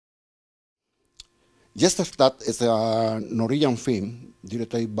HJERTESTART is a Norwegian film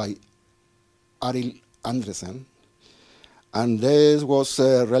directed by Arild Andresen, and this was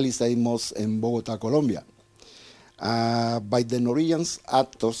released in Bogota, Colombia, by the Norwegian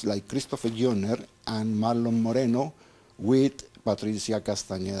actors like Kristoffer Joner and Marlon Moreno, with Patricia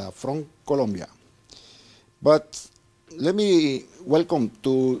Castañeda from Colombia. But let me welcome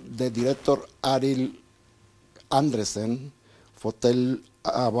to the director Arild Andresen for tell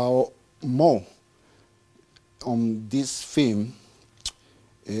about more on this film,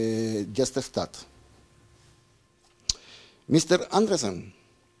 HJERTESTART. Mr. Andresen,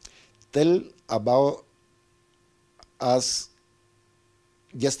 tell about us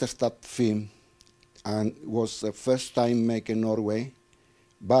HJERTESTART film, and it was the first time made in Norway,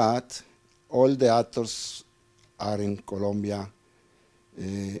 but all the actors are in Colombia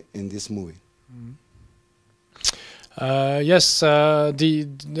in this movie. Mm. Yes,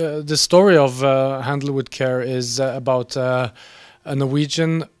 the story of Handle with Care is about a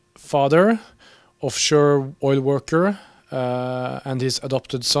Norwegian father, offshore oil worker, and his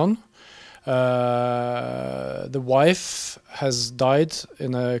adopted son. The wife has died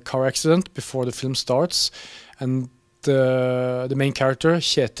in a car accident before the film starts, and the main character,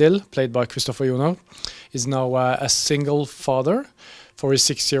 Kjetil, played by Kristoffer Joner, is now a single father for his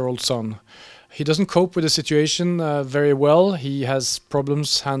 6-year-old son. He doesn't cope with the situation very well. He has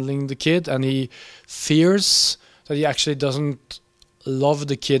problems handling the kid, and he fears that he actually doesn't love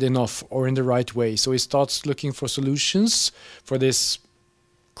the kid enough or in the right way. So he starts looking for solutions for this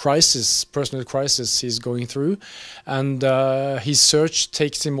crisis, personal crisis he's going through, and his search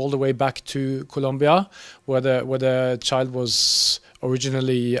takes him all the way back to Colombia, where the child was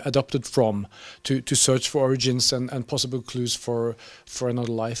originally adopted from, to search for origins and possible clues for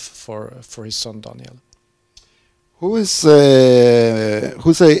another life for his son Daniel. Who's the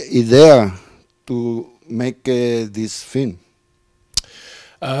idea to make this film?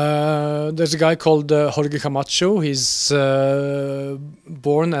 There's a guy called Jorge Camacho. He's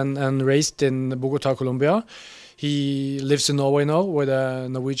born and raised in Bogota, Colombia. He lives in Norway now with a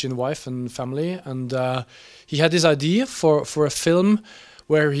Norwegian wife and family, and he had this idea for a film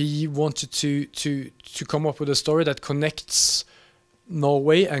where he wanted to come up with a story that connects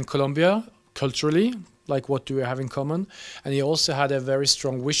Norway and Colombia culturally, like what do we have in common. And he also had a very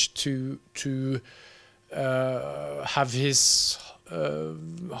strong wish to have his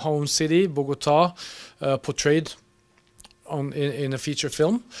home city, Bogota, portrayed in a feature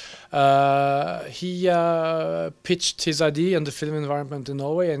film. He pitched his idea in the film environment in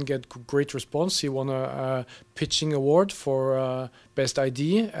Norway and get great response. He won a pitching award for best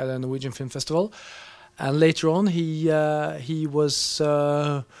idea at a Norwegian Film Festival. And later on, he was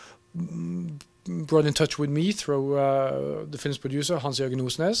brought in touch with me through the film's producer, Hans-Jørgen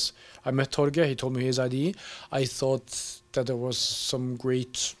Osnes. I met Jorge, he told me his idea. I thought that there was some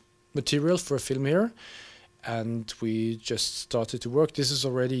great material for a film here, and we just started to work. This is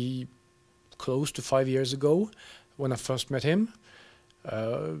already close to 5 years ago when I first met him.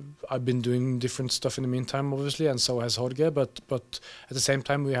 I've been doing different stuff in the meantime, obviously, and so has Jorge, but at the same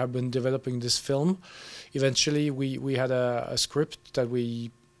time we have been developing this film. Eventually we had a script that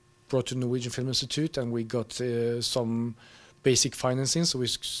we brought to the Norwegian Film Institute, and we got some basic financing, so we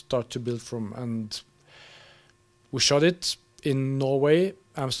start to build from, and we shot it in Norway,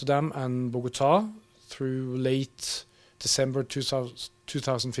 Amsterdam and Bogota through late December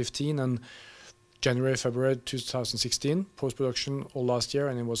 2015 and January, February 2016, post-production all last year,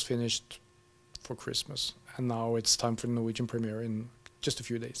 and it was finished for Christmas. And now it's time for the Norwegian premiere in just a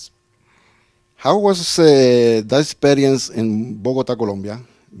few days. How was that experience in Bogota, Colombia,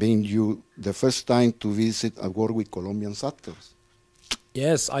 being you the first time to visit and work with Colombian actors?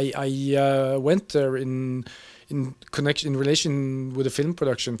 Yes, I went there in relation with the film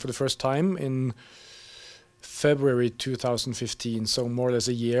production for the first time in February 2015, so more or less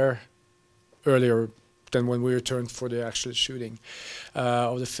a year earlier than when we returned for the actual shooting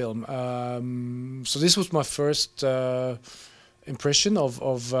of the film. So this was my first impression of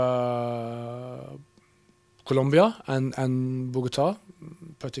Colombia and Bogota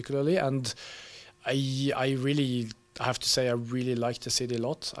particularly, and I really have to say I really liked the city a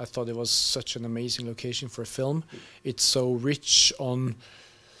lot. I thought it was such an amazing location for a film. It's so rich on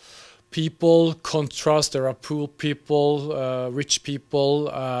people, contrast. There are poor people, rich people,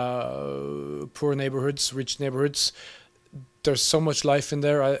 poor neighborhoods, rich neighborhoods. There's so much life in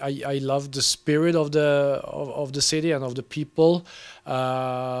there. I love the spirit of the city and of the people.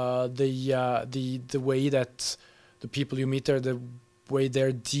 The way that the people you meet there, the way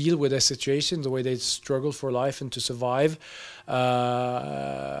they deal with their situation, the way they struggle for life and to survive. The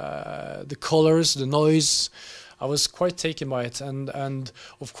the colors, the noise. I was quite taken by it, and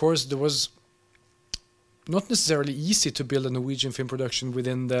of course there was not necessarily easy to build a Norwegian film production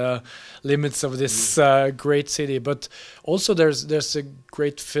within the limits of this great city, but also there's a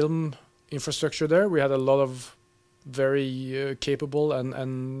great film infrastructure there. We had a lot of very capable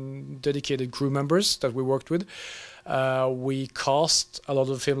and dedicated crew members that we worked with. We cast a lot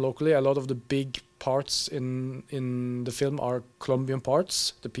of the film locally. A lot of the big parts in the film are Colombian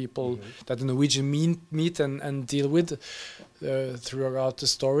parts, the people that the Norwegian meet and deal with throughout the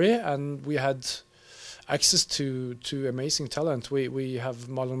story. And we had access to amazing talent. We have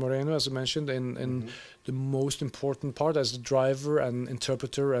Marlon Moreno, as I mentioned, in the most important part as the driver and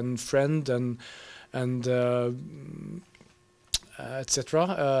interpreter and friend and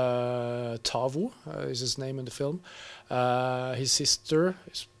etc. Tavo is his name in the film. His sister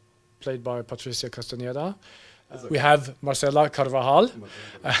is played by Patricia Castañeda. We have Marcela Carvajal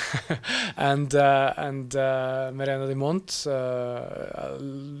and Mariela Demont. A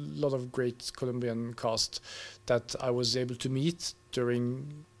lot of great Colombian cast that I was able to meet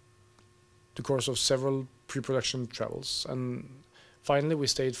during the course of several pre-production travels, and finally we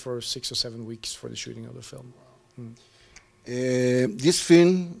stayed for 6 or 7 weeks for the shooting of the film. This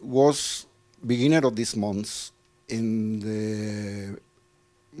film was beginning of this month in the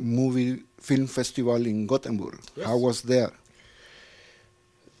movie film festival in Gothenburg. Yes. How was there?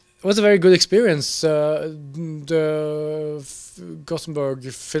 It was a very good experience. The Gothenburg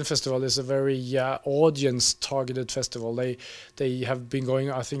Film Festival is a very audience-targeted festival. They have been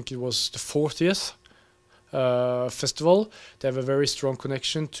going, I think it was the 40th festival. They have a very strong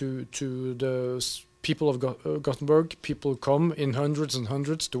connection to the people of Gothenburg. People come in hundreds and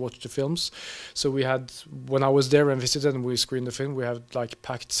hundreds to watch the films. So we had, when I was there and visited and we screened the film, we had like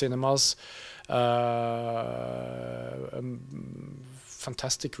packed cinemas,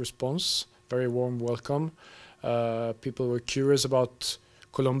 fantastic response, very warm welcome. People were curious about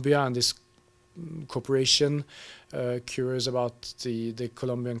Colombia and this cooperation, curious about the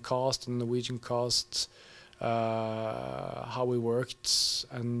Colombian cast and Norwegian cast, how we worked,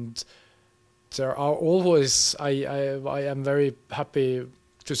 and there are always, I am very happy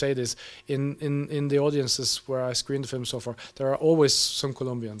to say this, in the audiences where I screened the film so far, there are always some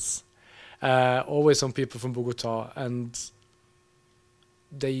Colombians, always some people from Bogota, and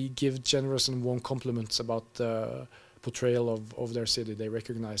they give generous and warm compliments about the portrayal of their city. They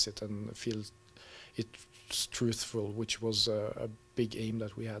recognize it and feel it's truthful, which was a big aim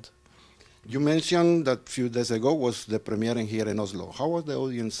that we had. You mentioned that a few days ago was the premiere here in Oslo. How was the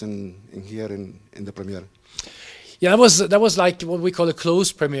audience in here in the premiere? Yeah, that was like what we call a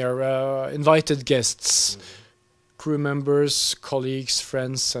closed premiere, invited guests, crew members, colleagues,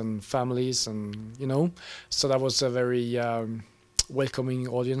 friends, and families, and so that was a very welcoming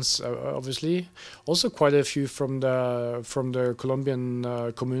audience. Obviously, also quite a few from the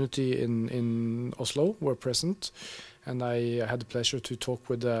Colombian community in Oslo were present. And I had the pleasure to talk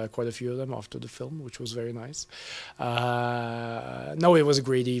with quite a few of them after the film, which was very nice. No, it was a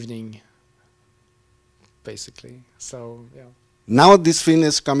great evening, basically. So, yeah. Now this film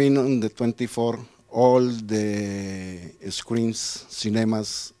is coming on the 24th, all the screens,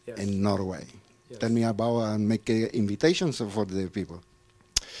 cinemas in Norway. Yes. Tell me about and make invitations for the people.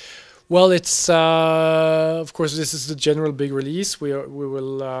 Well, it's of course this is the general big release. We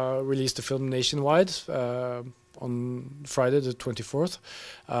will release the film nationwide on Friday the 24th.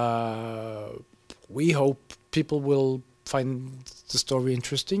 We hope people will find the story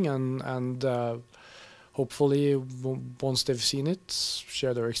interesting and hopefully once they've seen it,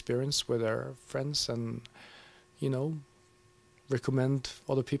 share their experience with their friends and recommend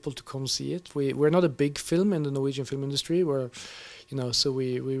other people to come see it. We're not a big film in the Norwegian film industry. We're so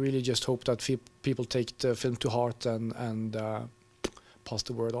we really just hope that people take the film to heart and pass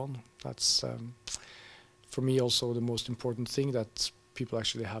the word on. That's for me also the most important thing, that people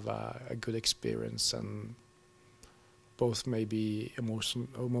actually have a good experience and both maybe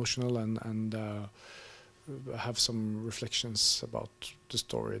emotional and have some reflections about the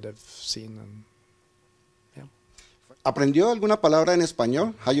story they've seen. And yeah. ¿Aprendió alguna palabra en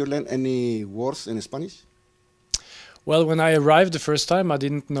español? Have you learned any words in Spanish? Well, when I arrived the first time, I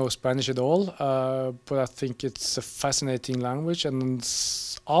didn't know Spanish at all, but I think it's a fascinating language. And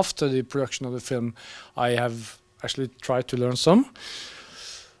after the production of the film, I have actually tried to learn some,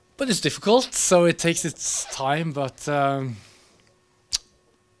 but it's difficult, so it takes its time. But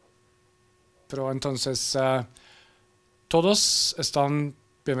pero entonces, todos están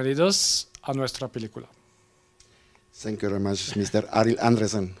bienvenidos a nuestra película. Thank you very much, Mr. Arild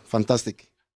Andresen. Fantastic.